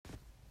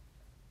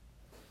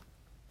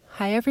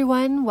Hi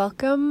everyone,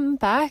 welcome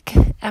back.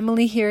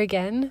 Emily here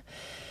again.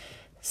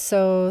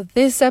 So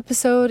this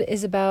episode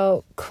is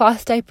about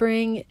cloth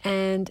diapering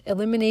and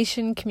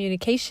elimination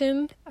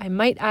communication. I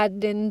might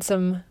add in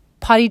some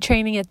potty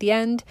training at the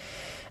end,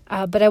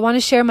 but I want to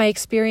share my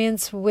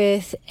experience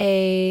with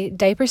a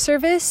diaper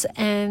service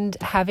and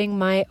having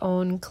my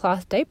own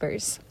cloth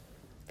diapers.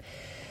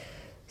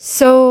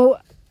 So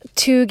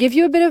to give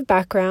you a bit of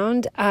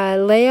background,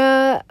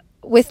 Leia,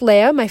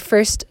 my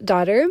first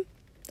daughter,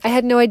 I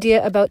had no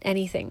idea about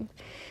anything.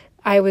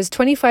 I was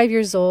 25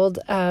 years old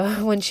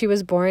when she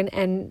was born,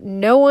 and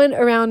no one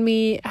around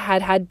me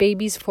had had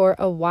babies for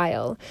a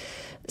while.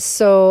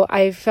 So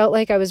I felt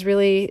like I was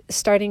really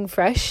starting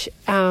fresh.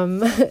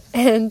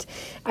 And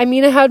I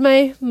had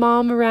my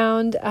mom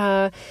around.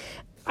 I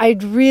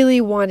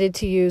really wanted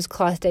to use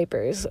cloth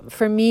diapers.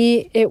 For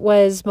me, it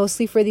was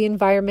mostly for the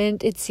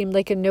environment. It seemed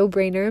like a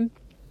no-brainer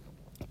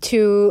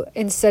to,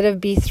 instead of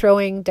be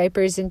throwing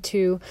diapers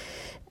into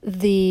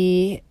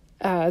the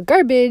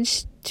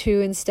garbage,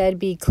 to instead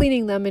be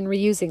cleaning them and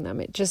reusing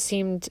them. It just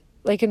seemed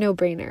like a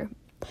no-brainer.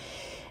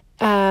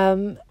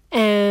 And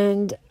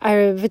I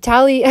was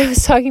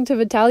talking to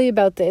Vitaly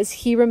about this.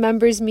 He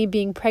remembers me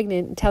being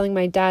pregnant and telling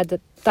my dad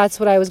that that's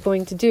what I was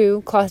going to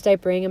do, cloth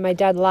diapering, and my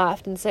dad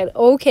laughed and said,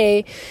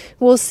 "Okay,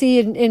 we'll see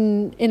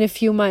in a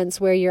few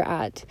months where you're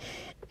at."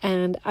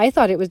 And I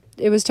thought it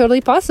was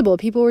totally possible.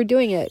 People were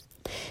doing it.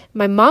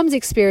 My mom's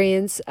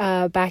experience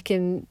back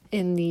in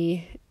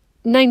the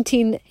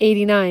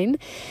 1989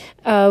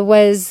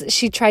 was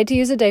she tried to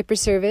use a diaper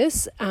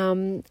service,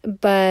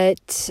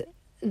 but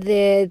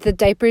the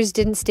diapers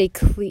didn't stay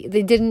clean.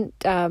 They didn't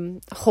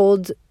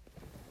hold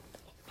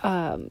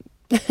hold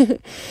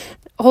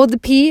the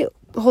pee,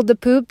 hold the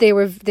poop. They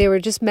were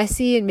just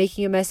messy and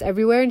making a mess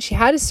everywhere. And she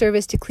had a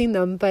service to clean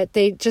them, but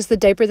the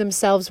diaper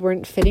themselves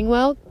weren't fitting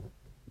well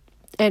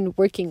and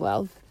working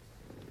well.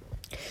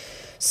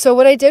 So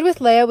what I did with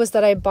Leia was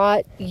that I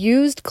bought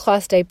used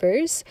cloth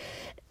diapers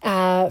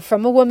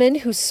from a woman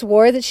who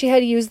swore that she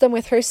had used them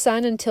with her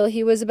son until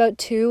he was about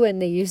 2,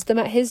 and they used them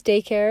at his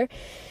daycare,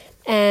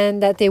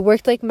 and that they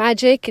worked like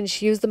magic, and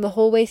she used them the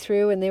whole way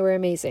through, and they were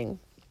amazing.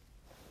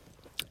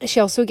 She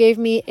also gave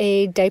me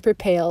a diaper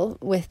pail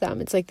with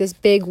them. It's like this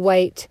big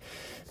white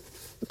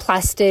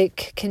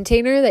plastic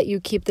container that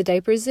you keep the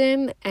diapers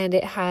in, and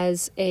it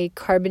has a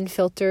carbon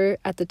filter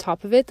at the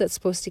top of it that's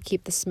supposed to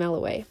keep the smell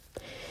away.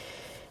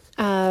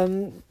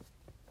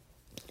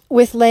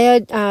 With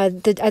Leia,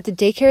 at the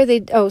daycare,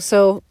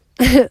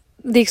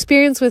 the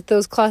experience with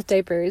those cloth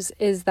diapers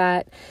is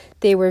that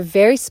they were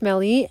very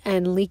smelly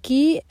and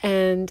leaky,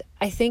 and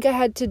I think I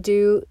had to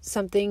do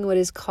something what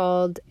is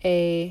called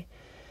a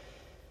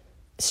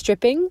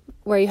stripping,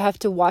 where you have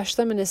to wash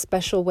them in a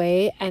special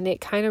way, and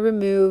it kind of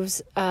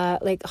removes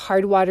like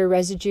hard water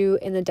residue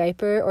in the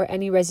diaper, or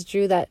any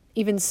residue, that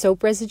even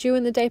soap residue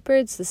in the diaper.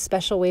 It's a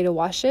special way to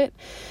wash it.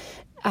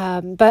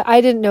 But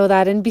I didn't know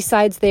that. And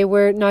besides, they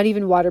were not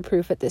even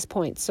waterproof at this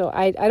point. So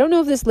I don't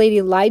know if this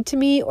lady lied to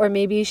me, or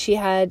maybe she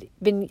had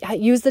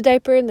used the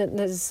diaper and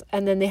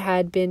then they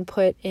had been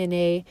put in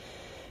a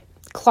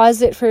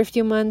closet for a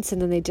few months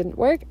and then they didn't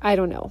work. I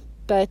don't know.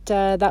 But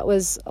that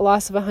was a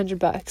loss of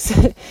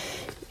 $100.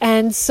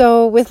 And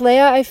so with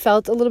Leia, I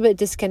felt a little bit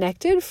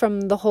disconnected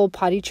from the whole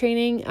potty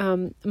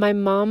training. My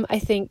mom, I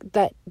think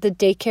that the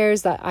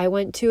daycares that I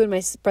went to and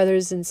my brother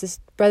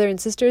and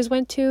sisters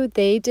went to,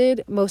 they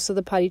did most of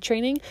the potty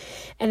training.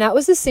 And that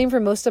was the same for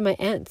most of my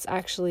aunts,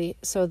 actually.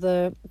 So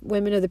the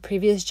women of the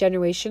previous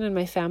generation in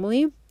my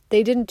family,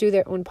 they didn't do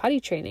their own potty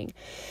training.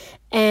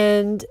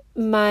 And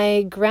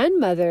my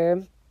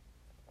grandmother,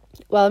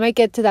 well, I might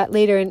get to that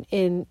later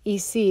in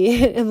EC,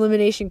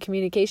 elimination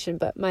communication,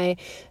 but my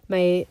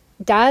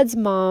dad's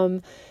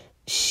mom,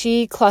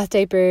 she cloth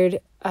diapered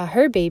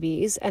her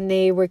babies, and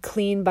they were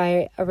clean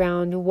by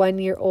around 1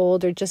 year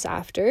old or just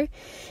after.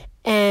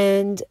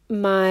 And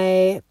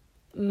my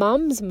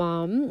mom's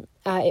mom,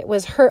 it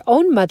was her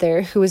own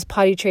mother who was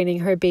potty training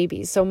her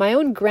babies. So my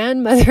own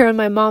grandmother on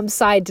my mom's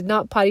side did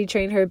not potty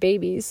train her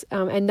babies,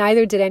 and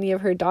neither did any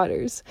of her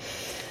daughters.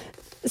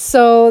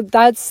 So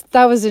that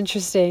was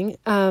interesting.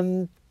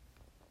 And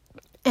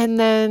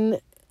then,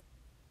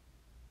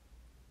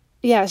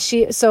 yeah,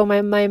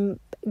 my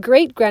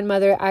great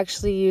grandmother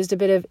actually used a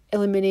bit of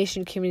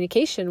elimination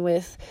communication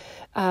with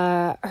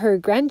her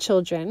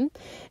grandchildren,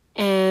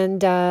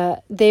 and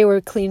they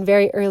were clean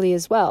very early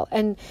as well.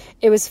 And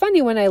it was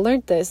funny when I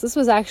learned this. This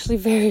was actually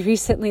very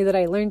recently that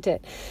I learned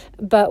it.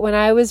 But when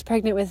I was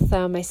pregnant with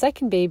my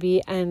second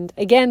baby, and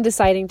again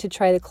deciding to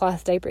try the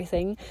cloth diaper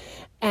thing,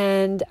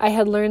 and I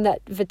had learned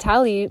that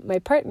Vitaly, my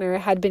partner,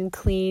 had been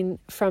clean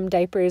from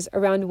diapers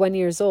around 1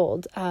 year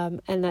old,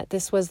 and that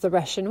this was the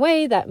Russian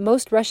way, that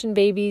most Russian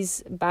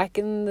babies back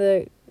in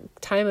the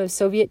time of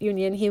Soviet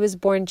Union, he was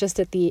born just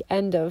at the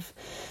end of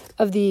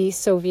the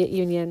Soviet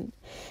Union,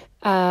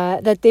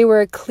 that they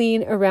were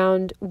clean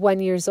around 1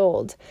 year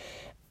old.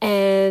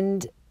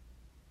 And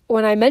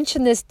when I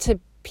mentioned this to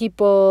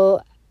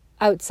people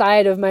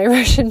outside of my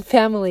Russian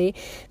family,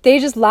 they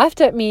just laughed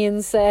at me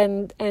and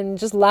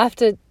just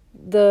laughed at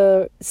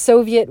the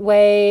Soviet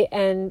way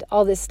and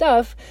all this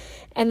stuff.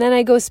 And then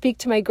I go speak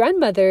to my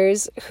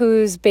grandmothers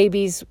whose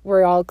babies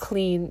were all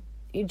clean,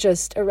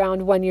 just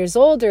around 1 year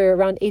old or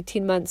around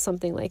 18 months,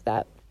 something like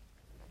that.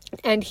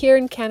 And here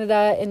in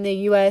Canada, in the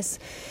US,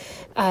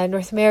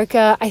 North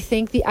America, I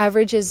think the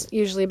average is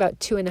usually about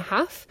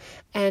 2.5,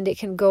 and it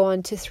can go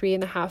on to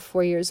 3.5,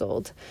 4 years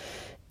old.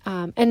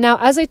 And now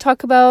as I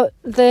talk about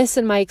this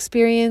and my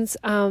experience,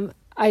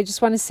 I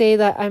just want to say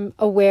that I'm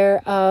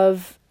aware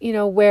of,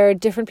 where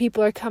different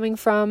people are coming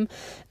from,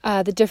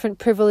 the different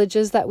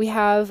privileges that we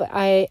have.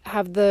 I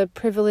have the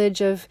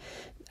privilege of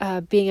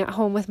being at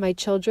home with my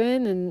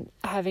children and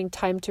having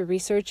time to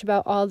research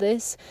about all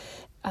this.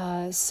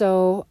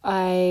 So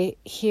I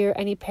hear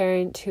any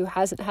parent who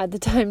hasn't had the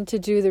time to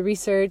do the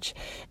research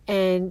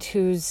and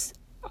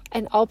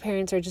all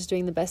parents are just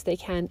doing the best they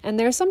can. And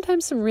there are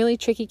sometimes some really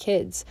tricky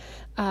kids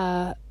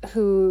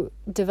who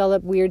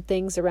develop weird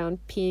things around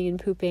peeing and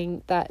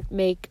pooping that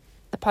make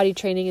the potty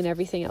training and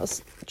everything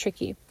else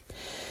tricky.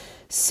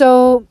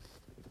 So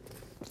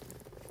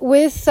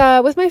with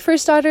my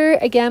first daughter,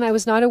 again, I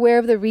was not aware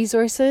of the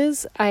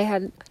resources. I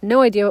had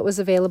no idea what was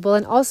available.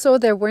 And also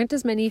there weren't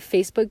as many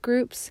Facebook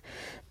groups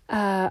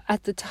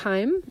at the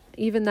time.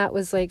 Even that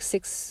was like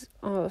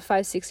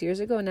 5-6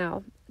 years ago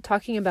now,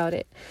 talking about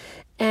it.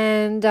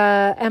 And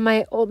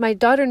my older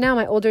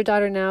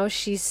daughter now,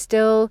 she's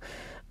still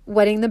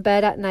wetting the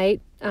bed at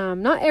night.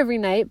 Not every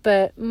night,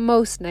 but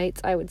most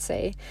nights, I would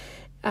say.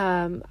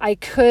 I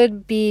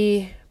could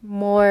be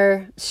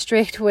more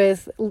strict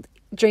with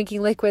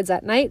drinking liquids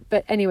at night,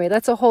 but anyway,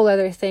 that's a whole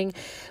other thing.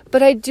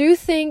 But I do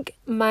think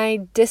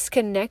my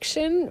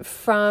disconnection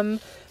from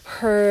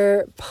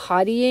her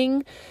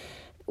pottying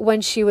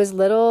when she was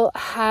little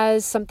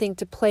has something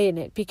to play in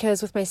it,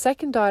 because with my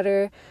second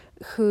daughter,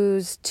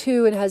 who's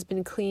 2 and has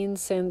been clean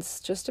since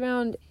just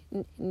around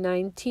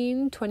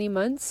 19-20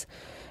 months,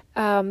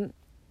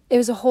 it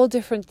was a whole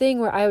different thing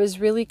where I was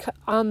really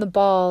on the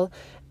ball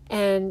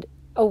and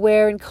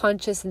aware and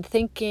conscious and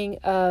thinking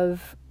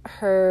of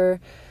her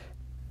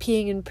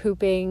peeing and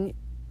pooping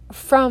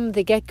from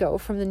the get-go,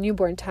 from the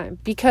newborn time,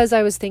 because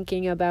I was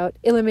thinking about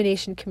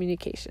elimination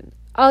communication.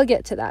 I'll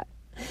get to that.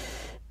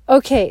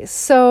 Okay,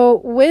 so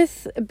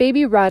with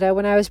baby Rada,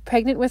 when I was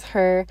pregnant with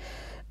her,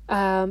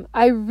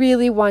 I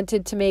really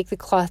wanted to make the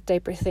cloth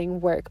diaper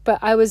thing work, but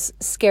I was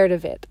scared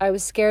of it. I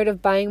was scared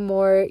of buying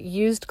more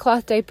used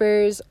cloth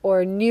diapers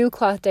or new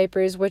cloth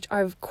diapers, which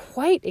are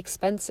quite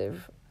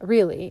expensive,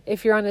 really,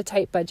 if you're on a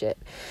tight budget.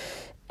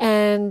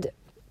 And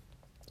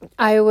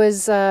I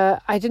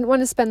didn't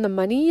want to spend the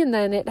money and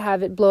then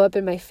have it blow up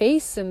in my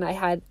face. And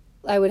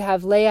I would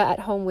have Leia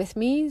at home with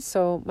me,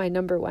 so my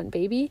number one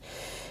baby.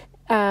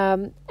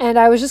 And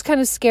I was just kind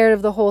of scared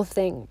of the whole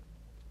thing.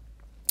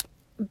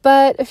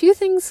 But a few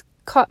things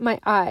caught my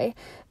eye.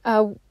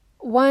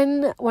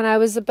 One, when I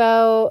was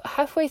about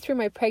halfway through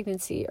my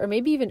pregnancy, or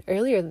maybe even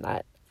earlier than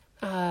that,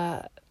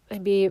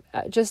 maybe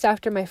just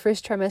after my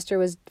first trimester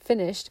was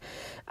finished,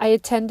 I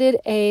attended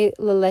a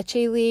La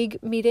Leche League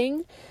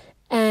meeting,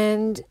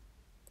 and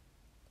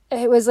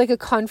it was like a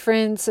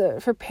conference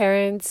for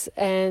parents,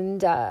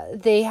 and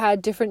they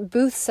had different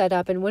booths set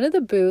up, and one of the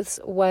booths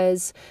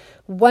was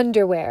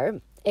Wonderwear,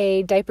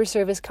 a diaper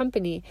service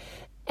company,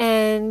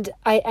 and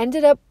I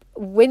ended up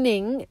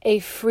winning a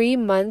free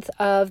month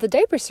of the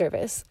diaper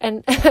service.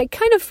 And I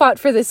kind of fought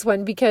for this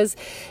one because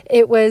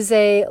it was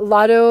a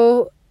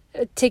lotto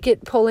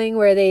ticket pulling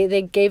where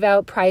they gave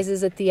out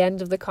prizes at the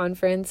end of the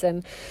conference,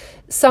 and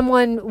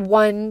someone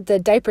won the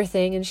diaper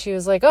thing, and she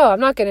was like, "Oh, I'm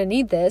not going to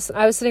need this." And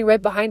I was sitting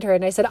right behind her,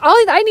 and I said,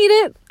 I need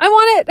it. I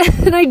want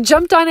it. And I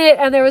jumped on it,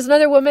 and there was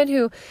another woman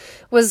who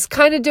was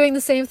kind of doing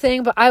the same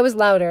thing, but I was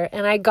louder,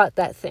 and I got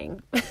that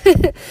thing.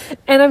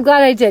 And I'm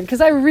glad I did,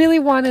 because I really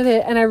wanted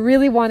it, and I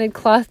really wanted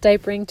cloth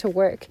diapering to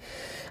work.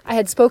 I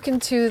had spoken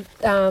to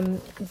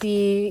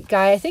the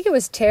guy, I think it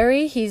was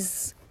Terry.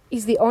 He's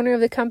the owner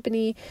of the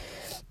company.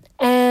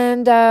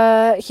 And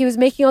he was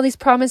making all these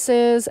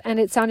promises, and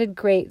it sounded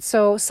great.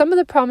 So some of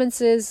the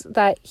promises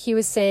that he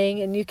was saying,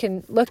 and you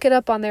can look it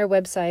up on their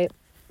website,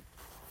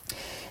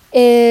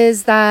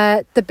 is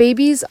that the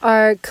babies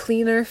are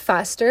cleaner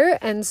faster,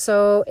 and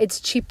so it's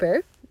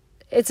cheaper.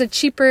 It's a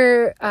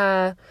cheaper,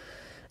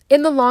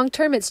 in the long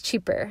term, it's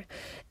cheaper.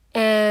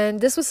 And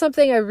this was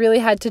something I really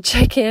had to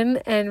check in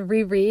and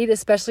reread,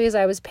 especially as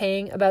I was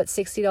paying about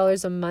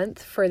 $60 a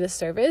month for the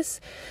service.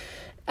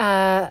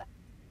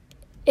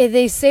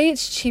 They say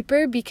it's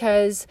cheaper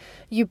because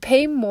you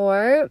pay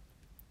more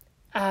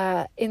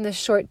in the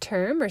short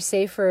term, or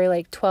say for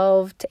like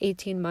 12 to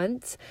 18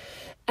 months.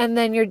 And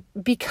then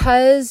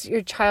because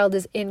your child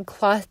is in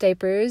cloth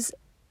diapers,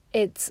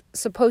 it's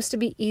supposed to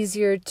be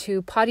easier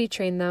to potty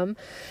train them.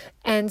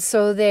 And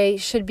so they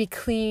should be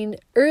clean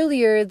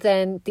earlier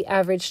than the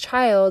average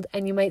child,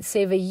 and you might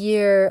save a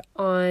year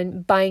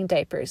on buying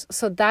diapers.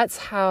 So that's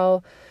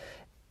how,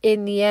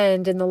 in the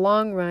end, in the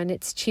long run,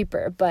 it's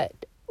cheaper.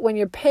 But when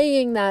you're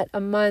paying that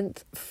a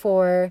month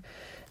for,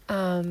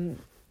 and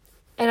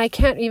and I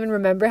can't even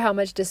remember how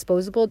much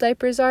disposable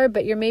diapers are,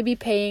 but you're maybe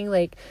paying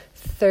like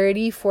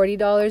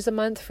 $30-$40 a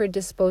month for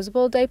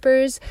disposable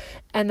diapers.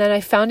 And then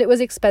I found it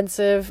was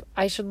expensive.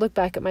 I should look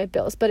back at my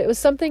bills, but it was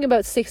something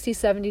about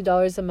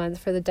 $60-$70 a month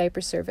for the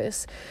diaper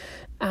service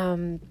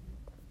that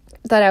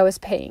I was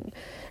paying.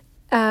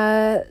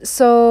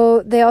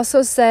 So they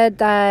also said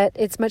that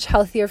it's much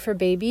healthier for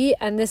baby,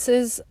 and this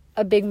is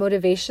a big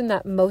motivation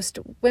that most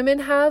women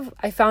have.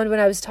 I found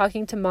when I was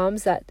talking to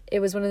moms that it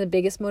was one of the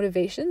biggest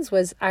motivations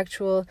was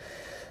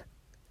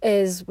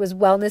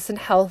wellness and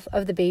health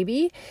of the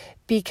baby,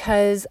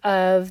 because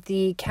of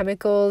the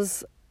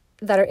chemicals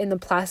that are in the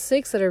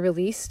plastics that are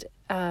released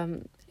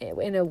in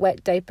a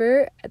wet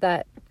diaper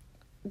that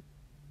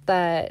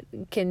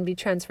can be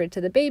transferred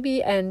to the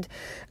baby. And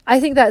I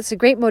think that's a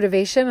great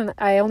motivation, and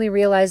I only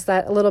realized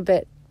that a little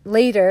bit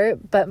later,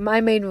 but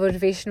my main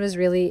motivation was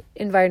really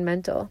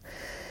environmental.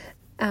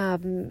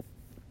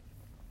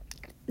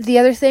 The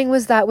other thing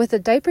was that with the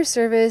diaper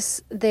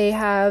service, they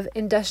have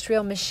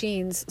industrial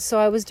machines. So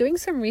I was doing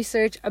some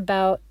research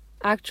about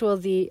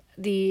the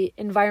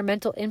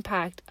environmental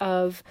impact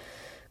of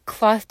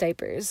cloth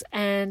diapers,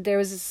 and there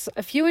was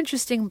a few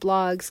interesting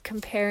blogs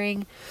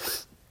comparing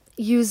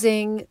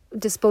using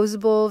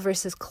disposable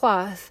versus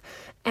cloth,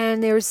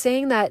 and they were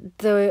saying that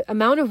the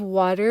amount of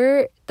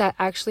water that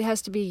actually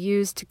has to be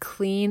used to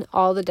clean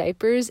all the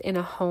diapers in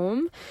a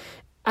home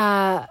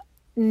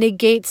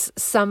negates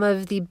some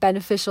of the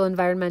beneficial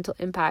environmental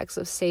impacts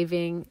of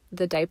saving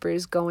the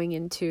diapers going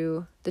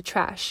into the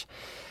trash.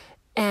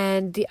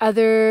 And the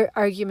other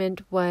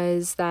argument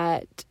was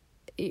that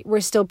we're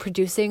still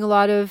producing a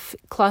lot of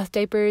cloth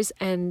diapers,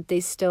 and they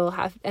still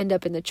end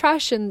up in the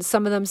trash, and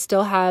some of them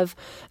still have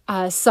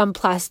some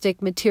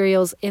plastic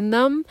materials in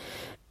them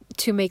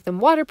to make them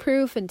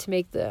waterproof and to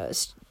make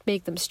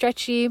them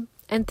stretchy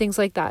and things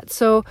like that.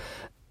 So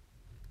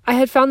I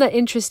had found that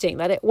interesting,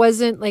 that it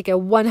wasn't like a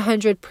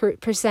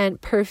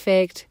 100%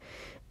 perfect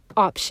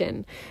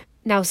option.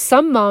 Now,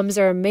 some moms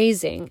are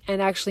amazing and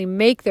actually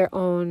make their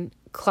own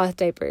cloth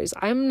diapers.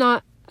 I'm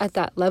not at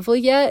that level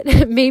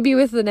yet, maybe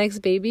with the next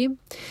baby,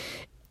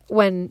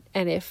 when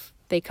and if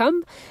they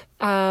come.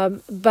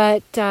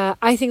 But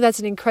I think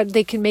that's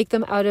they can make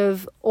them out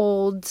of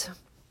old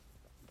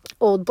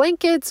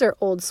blankets or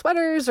old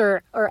sweaters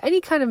or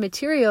any kind of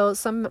material.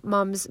 Some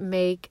moms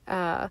make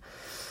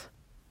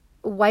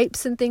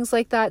wipes and things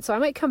like that. So I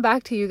might come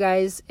back to you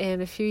guys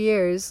in a few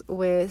years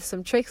with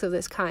some tricks of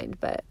this kind,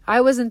 but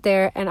I wasn't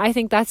there, and I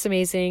think that's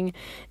amazing.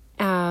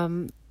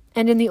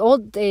 And in the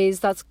old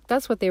days, that's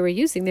what they were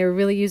using. They were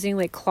really using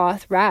like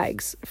cloth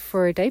rags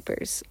for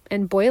diapers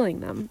and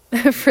boiling them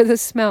for the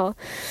smell.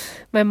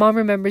 My mom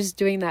remembers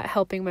doing that,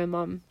 helping my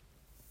mom.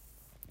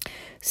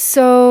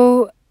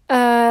 So,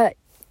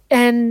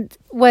 and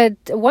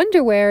what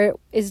Wonderwear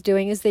is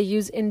doing is they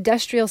use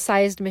industrial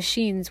sized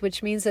machines,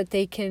 which means that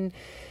they can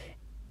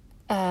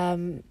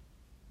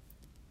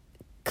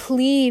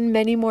clean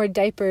many more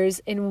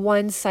diapers in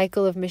one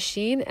cycle of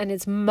machine, and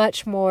it's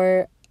much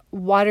more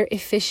water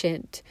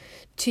efficient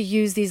to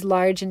use these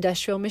large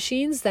industrial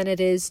machines than it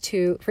is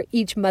for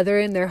each mother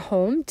in their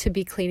home to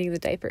be cleaning the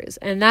diapers.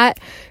 And that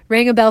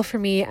rang a bell for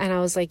me, and I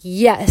was like,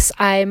 yes,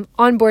 I'm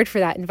on board for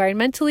that.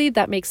 Environmentally,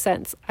 that makes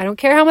sense. I don't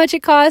care how much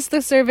it costs,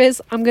 the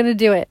service, I'm going to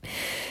do it.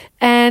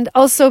 And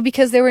also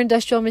because they were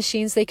industrial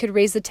machines, they could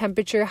raise the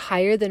temperature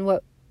higher than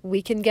what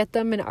we can get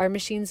them in our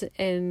machines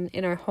in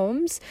our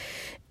homes.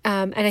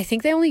 And I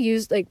think they only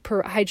used like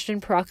hydrogen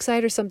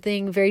peroxide or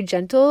something very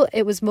gentle.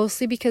 It was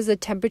mostly because the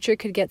temperature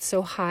could get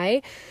so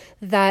high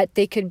that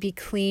they could be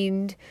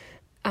cleaned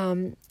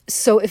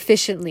so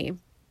efficiently.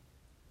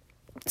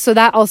 So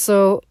that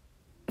also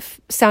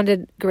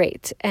sounded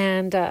great.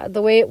 And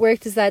the way it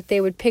worked is that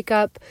they would pick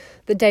up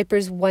the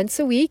diapers once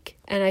a week.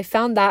 And I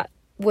found that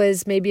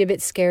was maybe a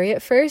bit scary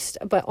at first,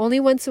 but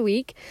only once a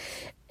week,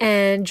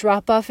 and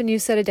drop off a new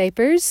set of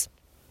diapers.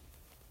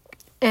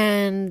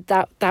 And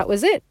that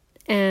was it.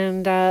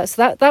 And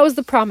so that was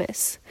the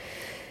promise.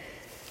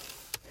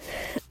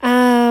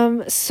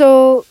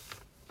 So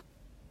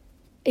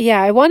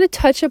yeah, I want to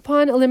touch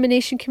upon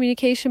elimination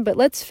communication, but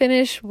let's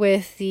finish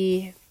with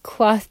the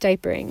cloth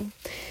diapering.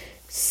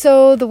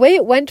 So the way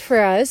it went for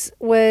us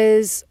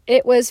was,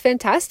 it was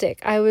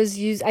fantastic. I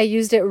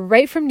used it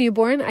right from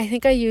newborn. I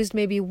think I used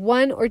maybe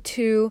 1 or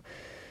 2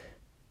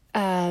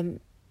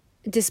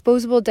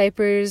 disposable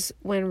diapers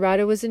when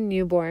Rada was a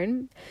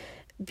newborn,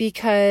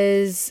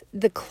 because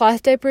the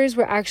cloth diapers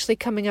were actually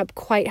coming up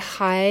quite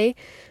high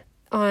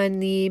on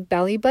the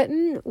belly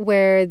button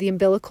where the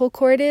umbilical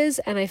cord is.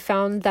 And I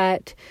found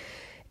that,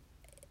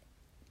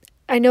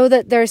 I know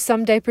that there are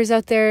some diapers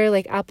out there,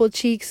 like Apple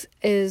Cheeks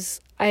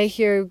I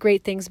hear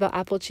great things about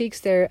Apple Cheeks.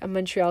 They're a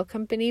Montreal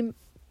company.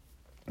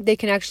 They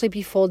can actually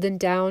be folded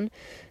down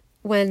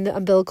when the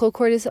umbilical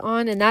cord is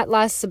on, and that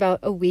lasts about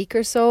a week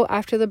or so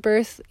after the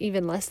birth,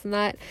 even less than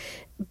that.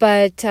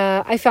 But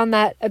I found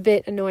that a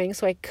bit annoying,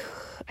 so I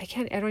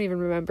don't even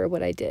remember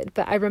what I did,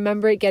 but I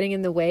remember it getting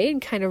in the way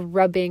and kind of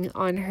rubbing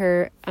on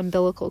her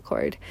umbilical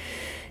cord.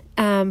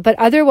 But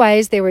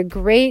otherwise, they were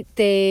great.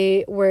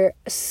 They were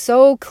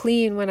so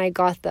clean when I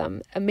got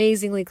them,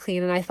 amazingly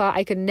clean. And I thought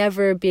I could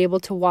never be able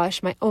to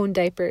wash my own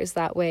diapers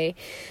that way.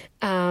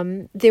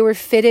 They were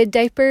fitted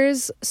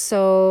diapers,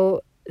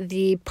 so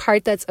the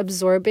part that's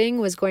absorbing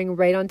was going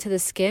right onto the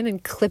skin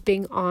and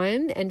clipping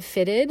on and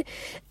fitted.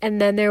 And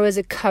then there was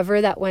a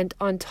cover that went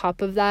on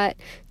top of that.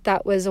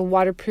 That was a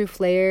waterproof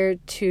layer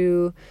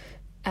to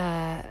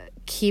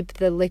keep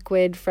the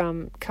liquid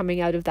from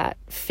coming out of that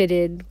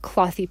fitted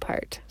clothy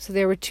part. So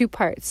there were two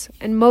parts.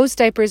 And most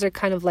diapers are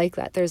kind of like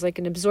that. There's like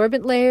an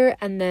absorbent layer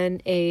and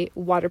then a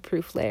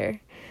waterproof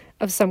layer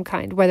of some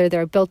kind, whether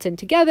they're built in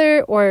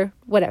together or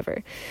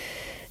whatever.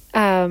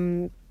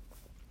 And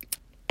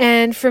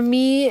for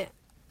me,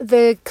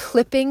 the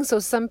clipping, so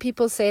some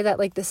people say that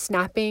like the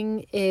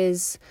snapping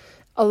is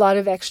a lot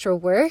of extra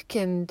work,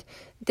 and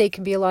they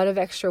can be a lot of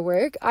extra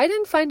work. I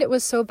didn't find it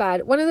was so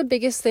bad. One of the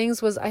biggest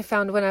things was I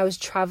found when I was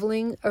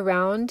traveling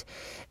around,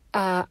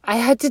 I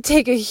had to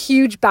take a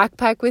huge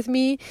backpack with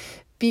me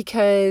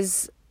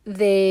because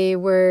they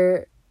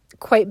were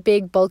quite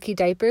big, bulky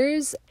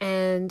diapers,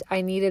 and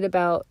I needed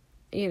about,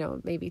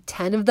 maybe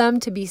 10 of them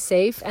to be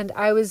safe. And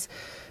I was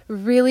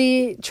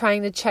really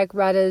trying to check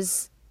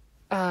Radha's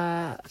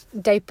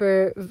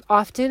diaper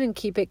often and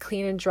keep it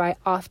clean and dry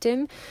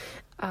often.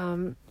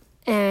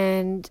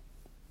 And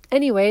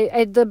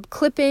anyway, the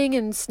clipping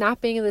and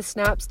snapping and the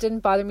snaps didn't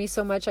bother me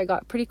so much. I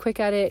got pretty quick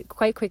at it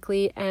quite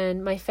quickly,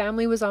 and my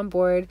family was on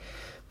board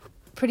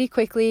pretty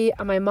quickly.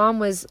 My mom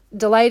was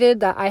delighted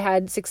that I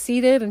had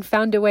succeeded and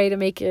found a way to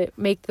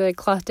make the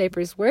cloth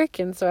diapers work.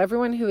 And so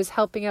everyone who was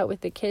helping out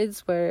with the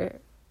kids were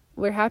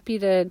happy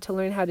to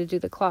learn how to do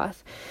the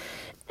cloth.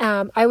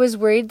 I was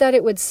worried that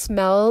it would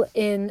smell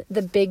in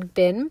the big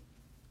bin,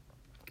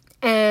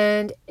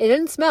 and it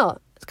didn't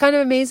smell. It's kind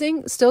of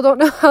amazing. Still don't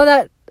know how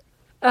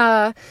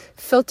that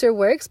filter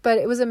works, but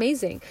it was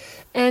amazing.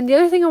 And the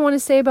other thing I want to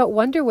say about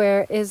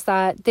Wonderwear is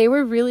that they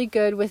were really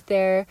good with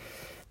their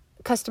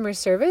customer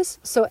service.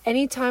 So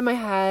anytime I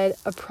had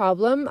a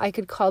problem, I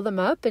could call them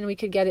up and we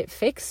could get it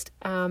fixed.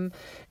 And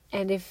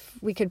if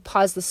we could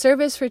pause the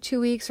service for 2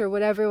 weeks or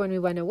whatever when we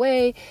went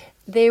away,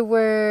 they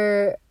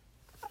were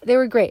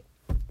great,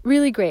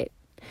 really great.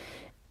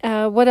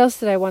 What else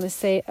did I want to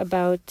say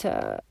about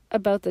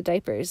the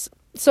diapers?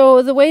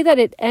 So the way that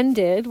it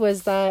ended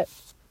was that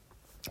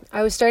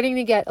I was starting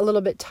to get a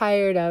little bit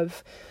tired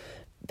of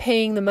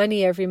paying the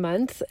money every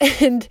month,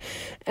 and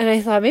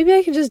I thought maybe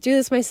I can just do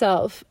this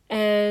myself.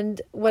 And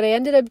what I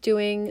ended up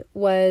doing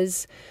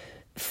was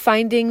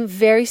finding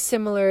very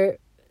similar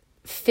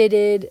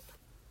fitted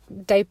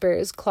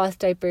diapers, cloth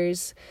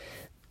diapers,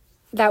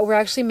 that were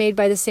actually made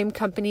by the same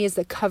company as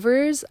the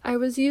covers I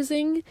was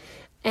using.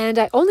 And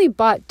I only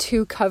bought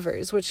 2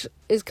 covers, which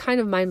is kind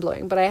of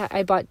mind-blowing. But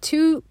I bought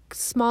 2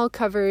 small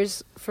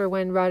covers for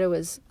when Radha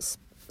was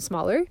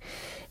smaller.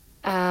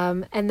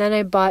 And then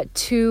I bought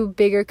 2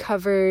 bigger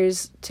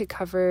covers to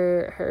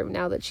cover her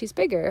now that she's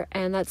bigger.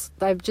 And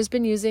I've just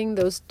been using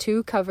those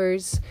 2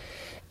 covers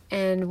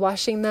and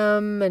washing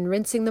them and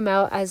rinsing them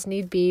out as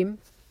need be.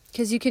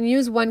 Because you can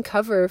use one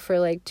cover for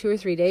like 2 or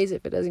 3 days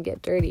if it doesn't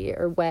get dirty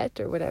or wet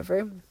or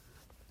whatever.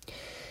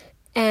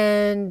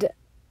 And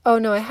oh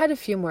no, I had a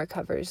few more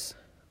covers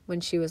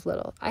when she was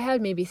little. I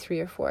had maybe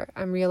 3 or 4.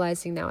 I'm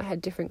realizing now I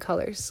had different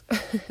colors.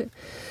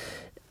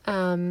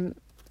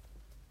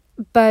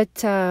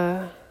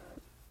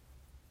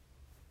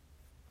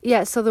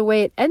 Yeah, so the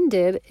way it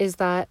ended is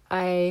that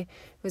I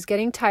was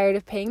getting tired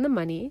of paying the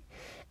money,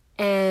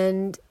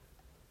 and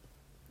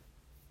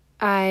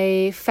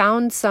I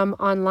found some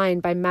online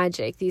by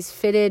magic, these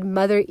fitted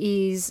Mother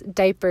Ease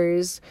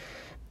diapers,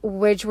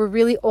 which were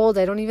really old.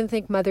 I don't even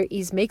think Mother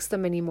Ease makes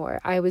them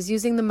anymore. I was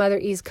using the Mother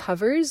Ease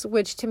covers,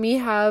 which to me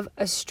have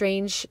a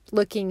strange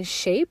looking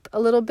shape a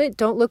little bit.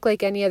 Don't look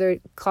like any other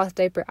cloth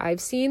diaper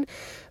I've seen,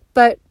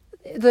 but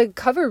the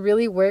cover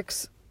really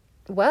works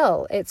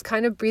well. It's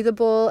kind of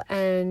breathable,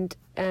 and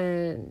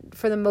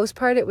for the most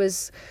part it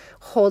was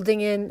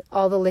holding in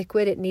all the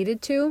liquid it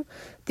needed to.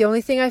 The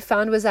only thing I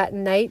found was at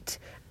night,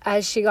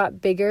 as she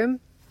got bigger,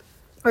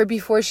 or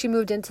before she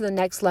moved into the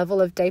next level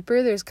of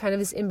diaper, there's kind of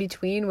this in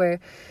between where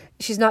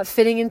she's not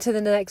fitting into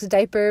the next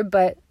diaper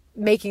but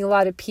making a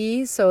lot of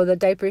pee, so the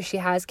diaper she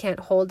has can't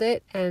hold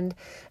it. And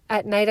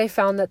at night I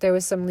found that there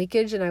was some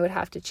leakage and I would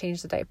have to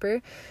change the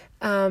diaper.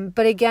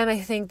 But again, I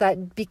think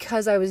that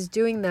because I was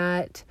doing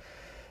that,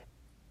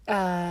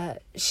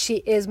 she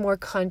is more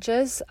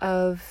conscious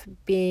of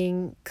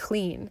being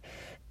clean,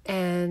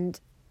 and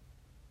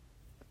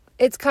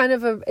it's kind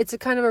of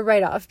a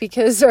write-off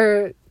because,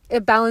 or a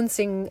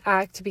balancing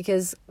act,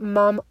 because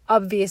mom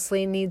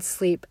obviously needs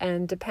sleep,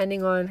 and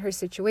depending on her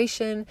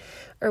situation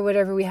or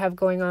whatever we have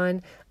going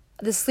on,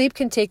 the sleep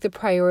can take the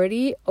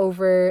priority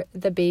over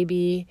the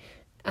baby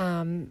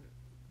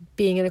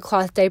being in a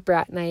cloth diaper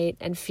at night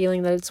and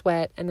feeling that it's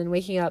wet and then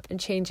waking up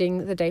and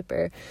changing the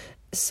diaper.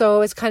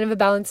 So it's kind of a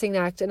balancing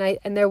act.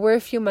 And there were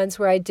a few months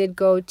where I did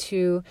go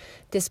to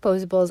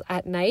disposables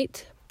at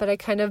night, but I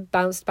kind of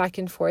bounced back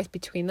and forth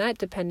between that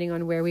depending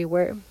on where we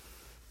were.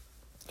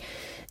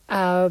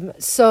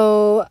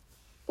 So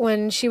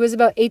when she was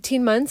about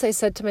 18 months, I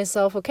said to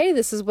myself, okay,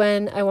 this is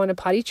when I want to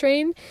potty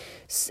train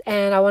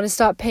and I want to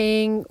stop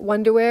paying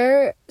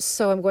Wonderwear.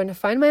 So I'm going to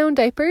find my own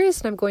diapers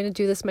and I'm going to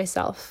do this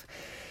myself.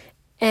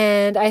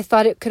 And I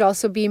thought it could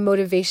also be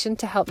motivation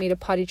to help me to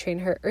potty train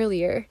her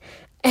earlier.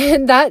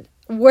 And that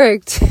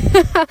worked.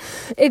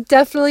 It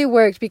definitely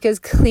worked, because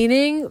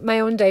cleaning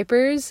my own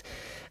diapers,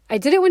 I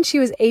did it when she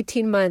was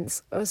 18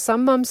 months.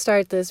 Some moms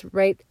start this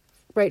right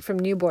from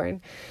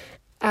newborn.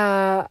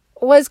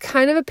 Was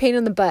kind of a pain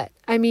in the butt.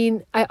 I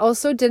mean, I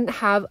also didn't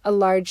have a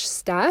large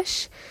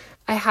stash.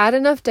 I had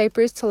enough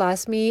diapers to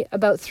last me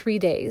about 3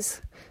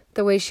 days,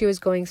 the way she was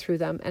going through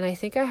them. And I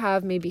think I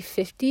have maybe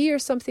 50 or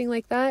something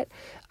like that.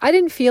 I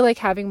didn't feel like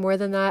having more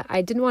than that.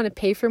 I didn't want to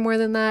pay for more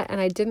than that.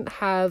 And I didn't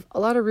have a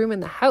lot of room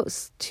in the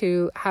house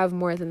to have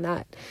more than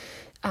that.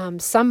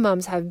 Some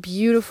moms have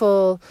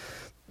beautiful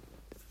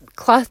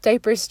cloth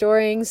diaper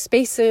storing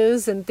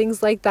spaces and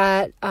things like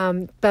that.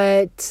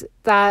 But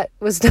that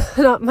was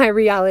not my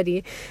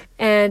reality.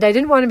 And I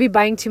didn't want to be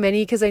buying too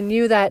many, because I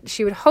knew that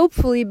she would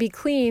hopefully be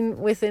clean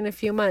within a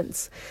few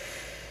months.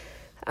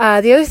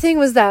 The other thing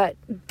was that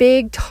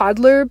big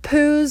toddler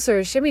poos,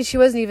 she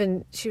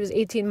was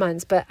 18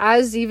 months, but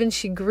as even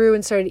she grew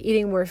and started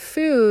eating more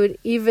food,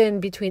 even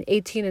between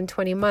 18 and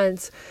 20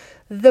 months,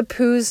 the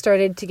poos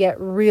started to get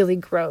really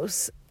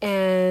gross.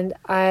 And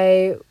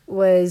I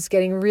was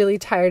getting really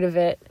tired of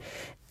it.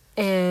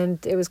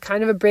 And it was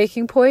kind of a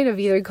breaking point of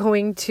either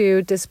going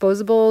to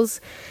disposables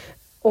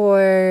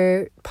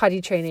or potty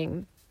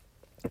training.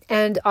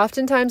 And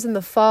oftentimes in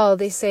the fall,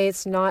 they say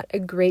it's not a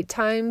great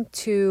time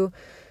to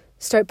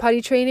start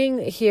potty training.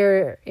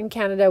 Here in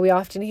Canada, we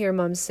often hear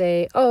moms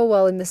say, oh,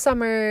 well, in the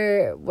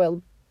summer,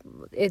 well,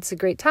 it's a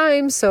great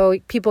time. So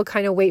people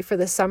kind of wait for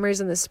the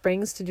summers and the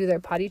springs to do their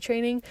potty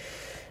training.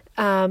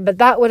 But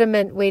that would have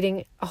meant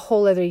waiting a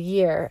whole other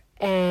year.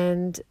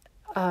 And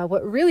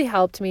what really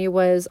helped me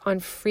was on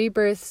Free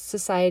Birth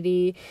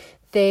Society,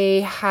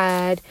 they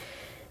had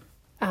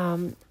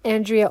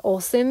Andrea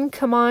Olson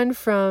come on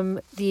from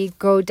the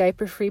Go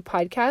Diaper Free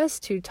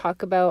podcast to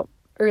talk about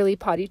early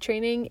potty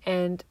training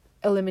and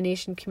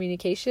elimination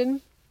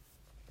communication.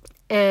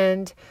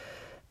 And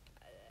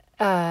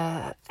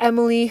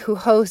Emily, who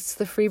hosts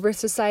the Free Birth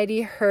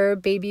Society, her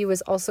baby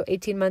was also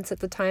 18 months at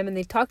the time, and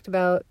they talked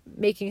about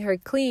making her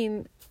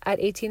clean at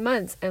 18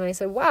 months. And I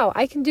said, wow,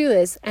 I can do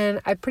this.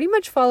 And I pretty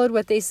much followed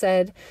what they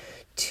said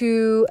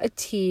to a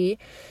T.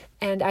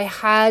 And I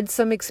had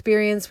some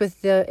experience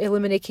with the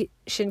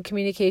elimination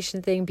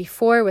communication thing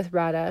before with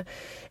Radha.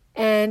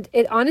 And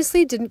it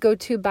honestly didn't go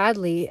too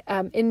badly.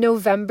 In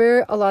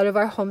November, a lot of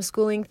our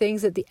homeschooling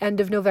things at the end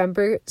of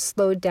November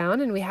slowed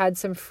down, and we had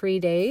some free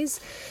days.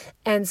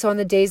 And so on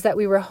the days that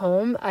we were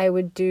home, I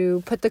would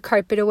put the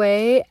carpet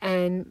away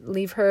and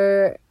leave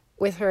her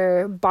with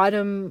her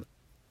bottom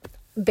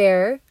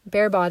bare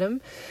bottom.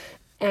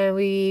 And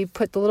we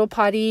put the little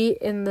potty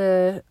in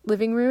the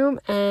living room,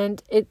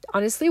 and it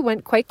honestly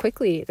went quite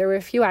quickly. There were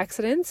a few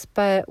accidents,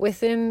 but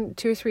within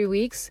 2 or 3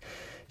 weeks,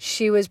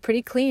 she was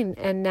pretty clean.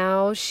 And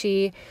now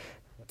she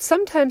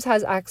sometimes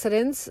has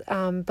accidents,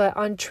 but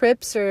on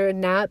trips or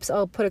naps,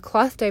 I'll put a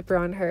cloth diaper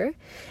on her.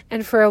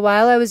 And for a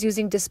while, I was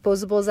using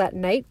disposables at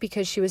night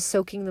because she was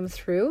soaking them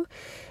through.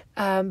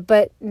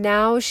 But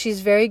now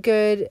she's very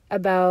good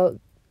about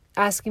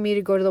asking me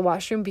to go to the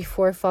washroom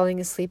before falling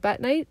asleep at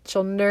night.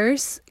 She'll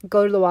nurse,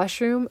 go to the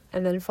washroom,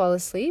 and then fall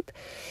asleep.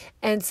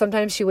 And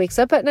sometimes she wakes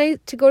up at night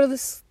to go to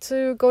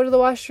the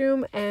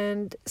washroom,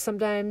 and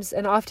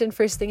often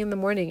first thing in the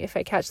morning. If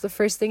I catch the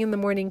first thing in the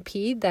morning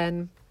pee,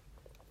 then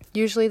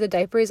usually the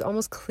diaper is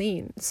almost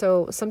clean.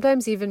 So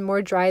sometimes even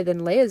more dry than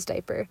Leia's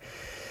diaper.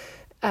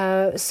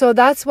 So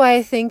that's why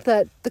I think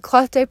that the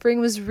cloth diapering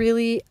was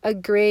really a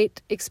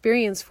great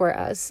experience for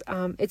us.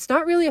 It's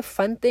not really a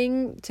fun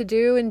thing to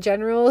do in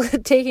general,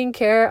 taking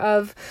care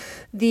of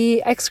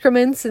the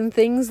excrements and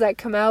things that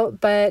come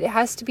out, but it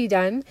has to be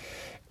done.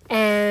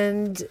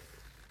 And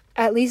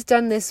at least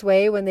done this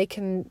way, when they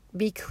can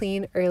be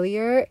clean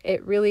earlier,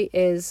 it really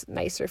is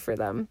nicer for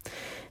them.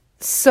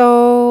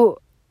 So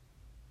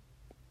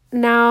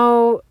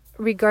now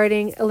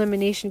regarding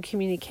elimination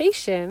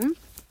communication,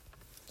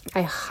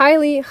 I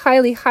highly,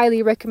 highly,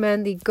 highly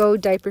recommend the Go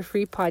Diaper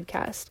Free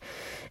podcast.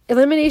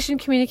 Elimination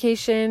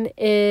communication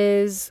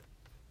is,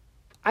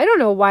 I don't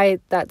know why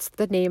that's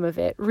the name of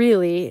it,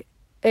 really.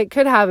 It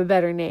could have a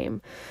better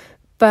name.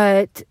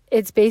 But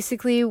it's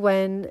basically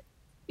when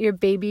your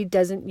baby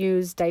doesn't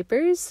use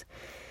diapers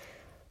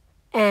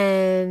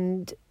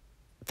and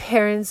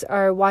parents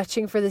are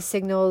watching for the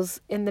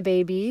signals in the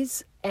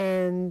babies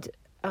and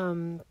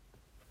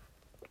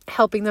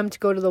helping them to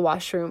go to the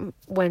washroom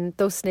when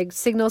those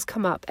signals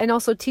come up, and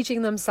also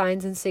teaching them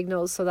signs and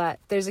signals so that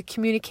there's a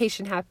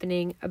communication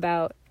happening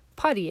about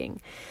pottying.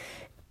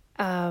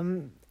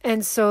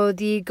 And so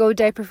the Go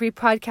Diaper Free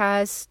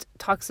podcast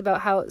talks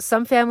about how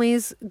some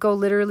families go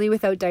literally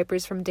without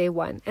diapers from day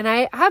one. And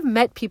I have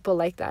met people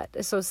like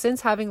that. So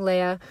since having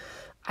Leia,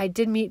 I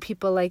did meet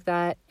people like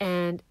that,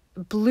 and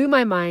blew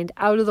my mind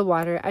out of the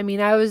water. I mean,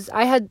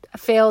 I had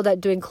failed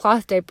at doing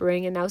cloth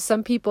diapering, and now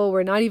some people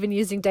were not even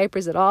using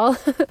diapers at all.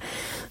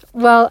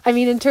 Well, I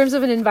mean, in terms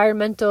of an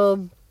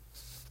environmental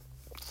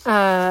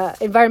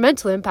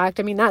impact,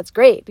 I mean, that's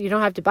great. You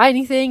don't have to buy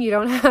anything. You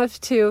don't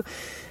have to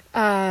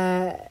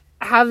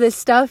have this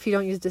stuff. You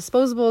don't use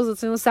disposables.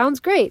 It sounds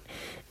great.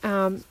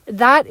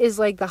 That is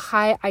like the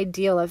high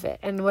ideal of it.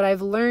 And what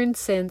I've learned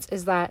since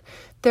is that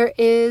there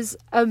is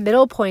a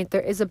middle point. There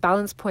is a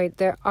balance point.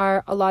 There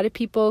are a lot of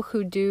people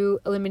who do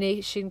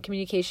elimination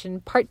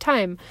communication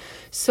part-time.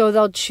 So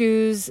they'll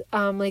choose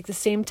like the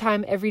same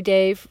time every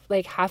day,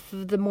 like half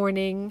of the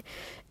morning,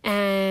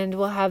 and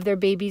will have their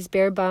baby's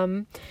bare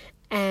bum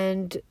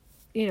and,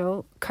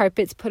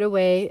 carpets put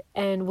away,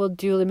 and we'll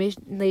do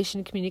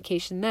elimination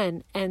communication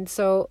then. And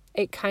so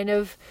it kind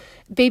of,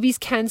 babies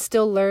can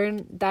still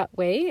learn that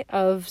way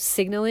of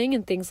signaling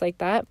and things like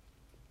that.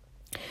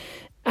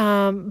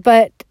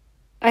 But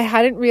I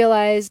hadn't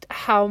realized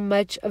how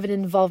much of an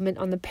involvement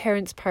on the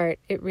parent's part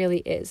it really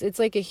is. It's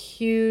like a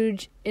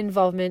huge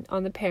involvement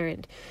on the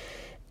parent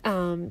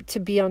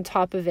to be on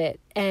top of it.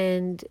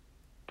 And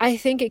I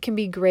think it can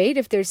be great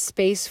if there's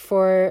space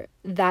for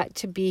that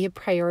to be a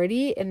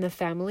priority in the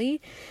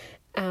family.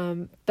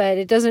 But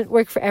it doesn't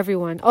work for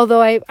everyone.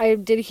 Although I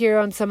did hear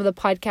on some of the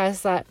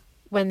podcasts that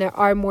when there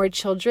are more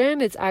children,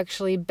 it's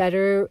actually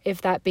better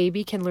if that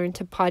baby can learn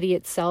to potty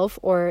itself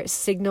or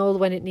signal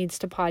when it needs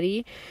to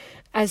potty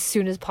as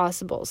soon as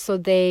possible. So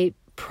they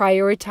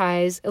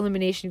prioritize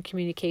elimination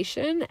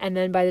communication. And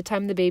then by the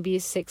time the baby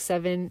is 6,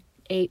 7,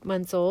 8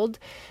 months old,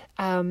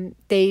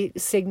 they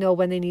signal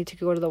when they need to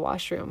go to the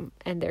washroom,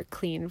 and they're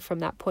clean from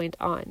that point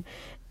on,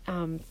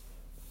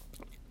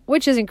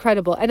 which is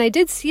incredible. And I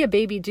did see a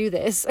baby do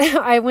this.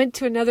 I went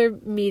to another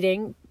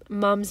meeting,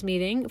 mom's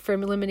meeting for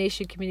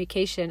elimination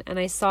communication, and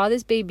I saw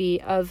this baby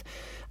of,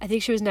 I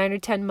think she was 9 or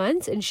 10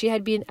 months, and she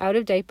had been out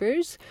of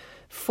diapers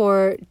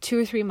for 2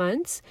 or 3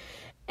 months.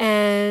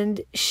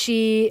 And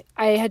I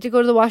had to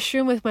go to the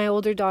washroom with my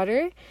older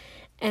daughter,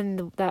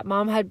 and that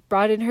mom had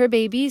brought in her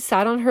baby,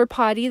 sat on her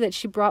potty that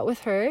she brought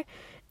with her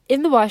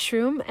in the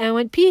washroom, and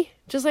went pee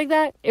just like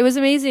that. It was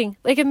amazing.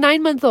 Like a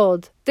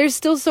 9-month-old. They're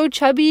still so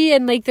chubby,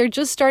 and like they're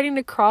just starting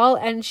to crawl,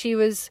 and she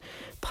was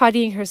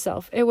pottying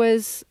herself. It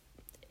was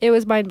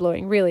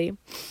mind-blowing, really.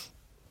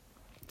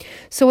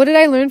 So what did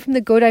I learn from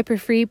the Go Diaper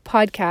Free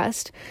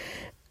podcast?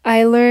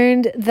 I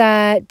learned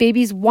that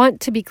babies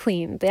want to be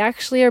clean. They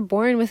actually are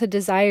born with a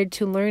desire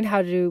to learn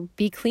how to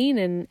be clean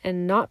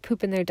and not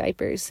poop in their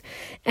diapers.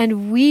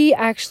 And we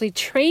actually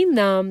train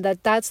them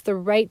that that's the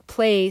right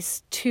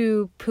place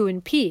to poo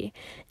and pee.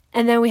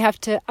 And then we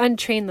have to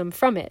untrain them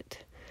from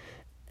it.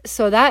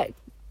 So that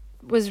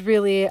was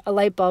really a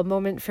light bulb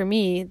moment for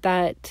me,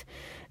 that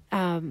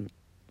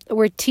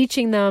we're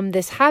teaching them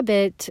this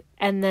habit,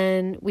 and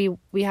then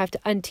we have to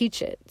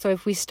unteach it. So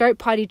if we start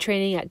potty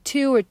training at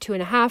 2 or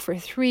 2.5 or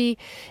 3,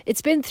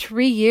 it's been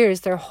 3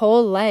 years, their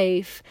whole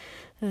life,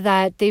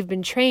 that they've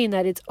been trained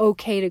that it's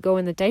okay to go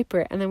in the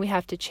diaper, and then we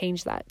have to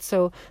change that.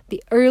 So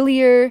the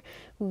earlier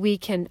we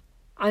can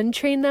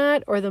untrain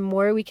that, or the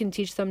more we can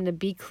teach them to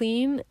be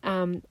clean,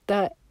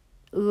 the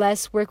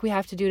less work we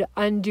have to do to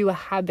undo a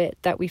habit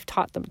that we've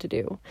taught them to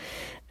do.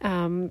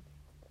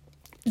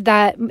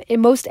 That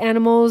most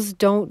animals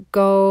don't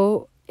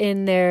go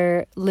in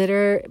their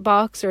litter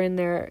box or in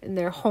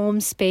their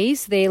home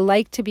space. They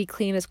like to be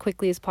clean as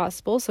quickly as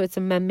possible. So it's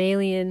a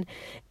mammalian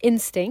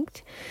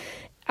instinct.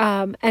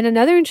 And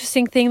another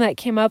interesting thing that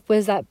came up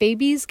was that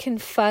babies can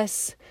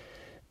fuss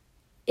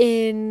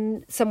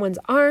in someone's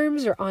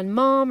arms or on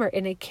mom or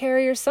in a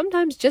carrier,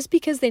 sometimes just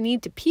because they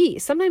need to pee.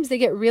 Sometimes they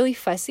get really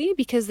fussy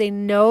because they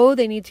know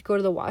they need to go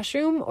to the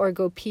washroom or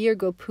go pee or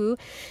go poo,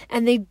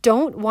 and they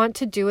don't want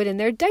to do it in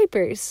their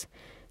diapers.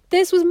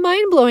 This was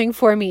mind-blowing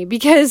for me,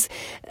 because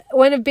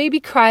when a baby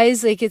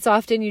cries, like, it's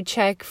often you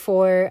check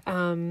for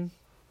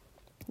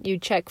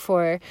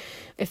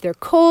if they're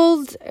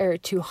cold or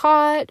too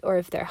hot, or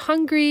if they're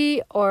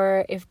hungry,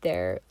 or if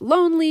they're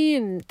lonely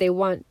and they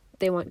want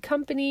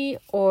company,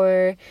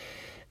 or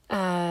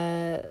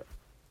they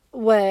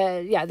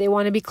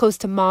want to be close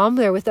to mom.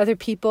 They're with other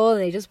people and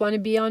they just want to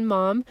be on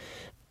mom,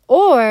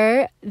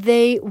 or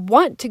they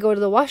want to go to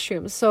the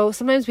washroom. So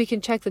sometimes we can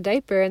check the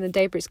diaper and the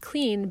diaper's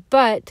clean,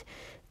 but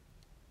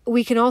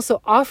we can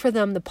also offer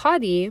them the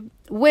potty,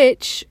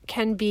 which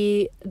can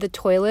be the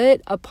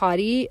toilet, a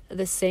potty,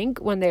 the sink,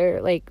 when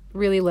they're like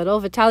really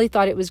little. Vitaly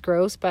thought it was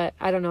gross, but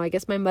I don't know. I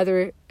guess my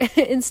mother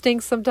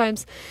instincts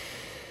sometimes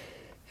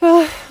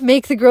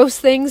make the gross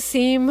things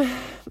seem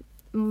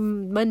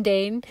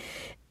mundane,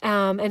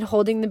 and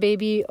holding the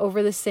baby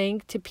over the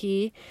sink to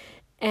pee.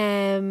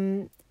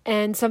 And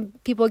some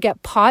people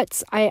get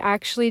pots. I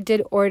actually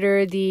did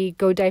order the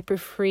Go Diaper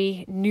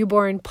Free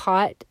newborn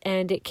pot,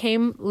 and it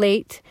came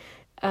late.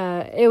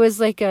 It was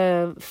like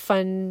a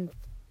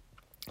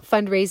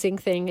fundraising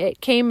thing.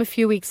 It came a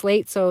few weeks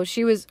late, so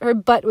her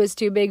butt was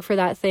too big for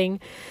that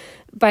thing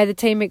by the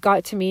time it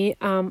got to me.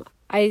 But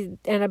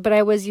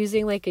I was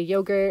using like a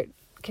yogurt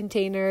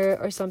container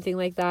or something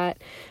like that.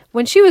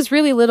 When she was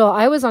really little,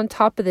 I was on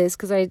top of this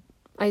because I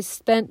I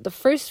spent the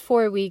first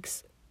 4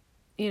 weeks,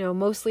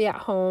 mostly at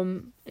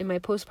home in my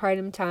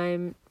postpartum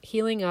time,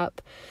 healing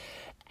up.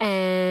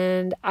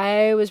 And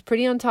I was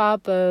pretty on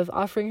top of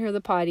offering her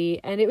the potty.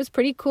 And it was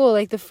pretty cool.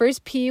 Like the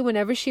first pee,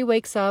 whenever she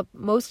wakes up,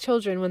 most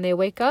children, when they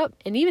wake up,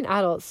 and even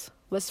adults,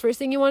 what's the first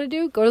thing you want to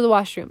do? Go to the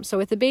washroom. So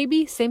with the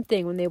baby, same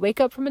thing. When they wake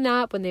up from a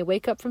nap, when they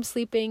wake up from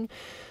sleeping,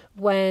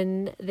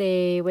 when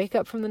they wake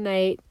up from the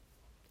night,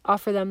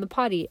 offer them the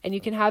potty. And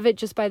you can have it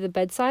just by the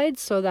bedside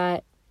so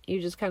that you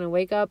just kind of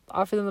wake up,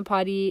 offer them the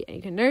potty, and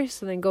you can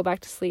nurse and then go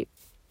back to sleep.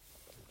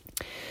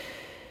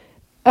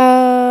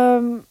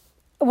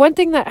 One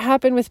thing that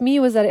happened with me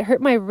was that it hurt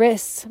my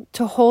wrists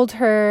to hold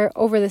her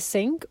over the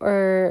sink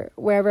or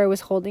wherever I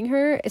was holding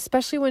her,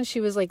 especially when she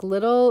was like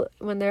little,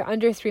 when they're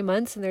under 3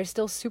 months and they're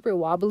still super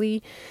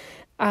wobbly.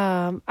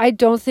 I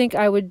don't think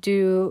I would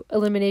do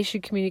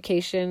elimination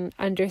communication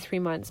under 3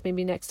 months.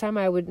 Maybe next time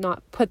I would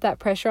not put that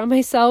pressure on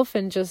myself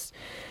and just,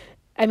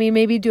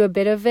 maybe do a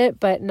bit of it,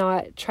 but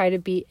not try to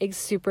be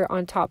super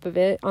on top of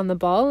it, on the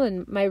ball.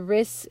 And my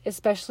wrists,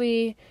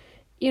 especially,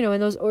 in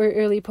those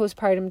early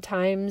postpartum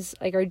times,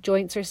 like our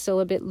joints are still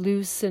a bit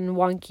loose and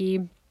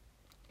wonky.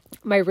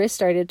 My wrist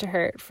started to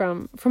hurt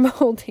from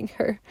holding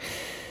her.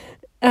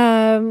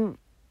 And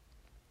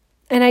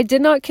I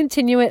did not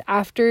continue it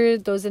after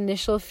those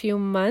initial few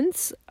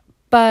months,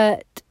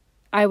 but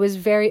I was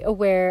very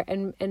aware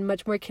and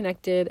much more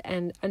connected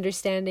and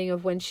understanding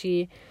of when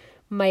she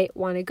might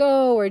want to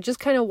go, or just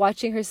kind of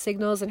watching her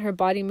signals and her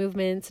body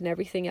movements and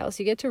everything else.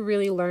 You get to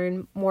really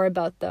learn more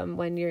about them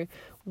when you're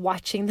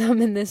watching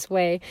them in this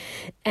way.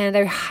 And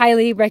I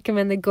highly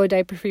recommend the Go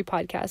Diaper Free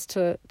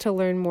podcast to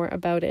learn more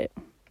about it.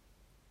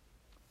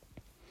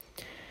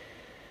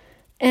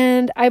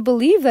 And I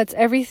believe that's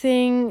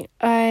everything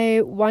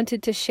I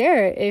wanted to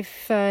share.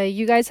 If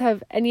you guys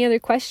have any other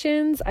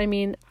questions,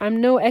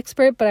 I'm no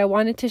expert, but I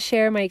wanted to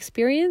share my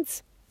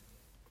experience.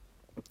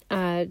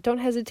 Don't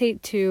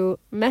hesitate to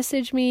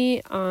message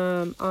me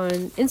on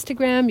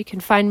Instagram. You can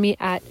find me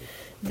at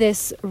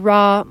This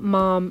Raw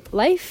Mom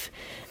Life.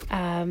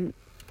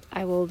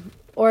 I will,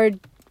 or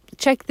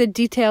check the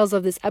details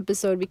of this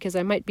episode because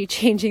I might be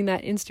changing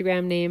that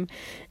Instagram name.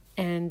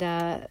 And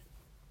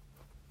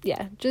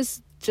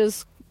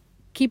just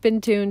keep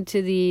in tune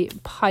to the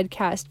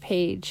podcast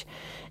page.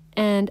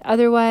 And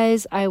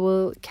otherwise, I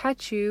will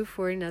catch you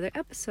for another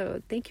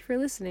episode. Thank you for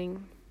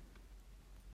listening.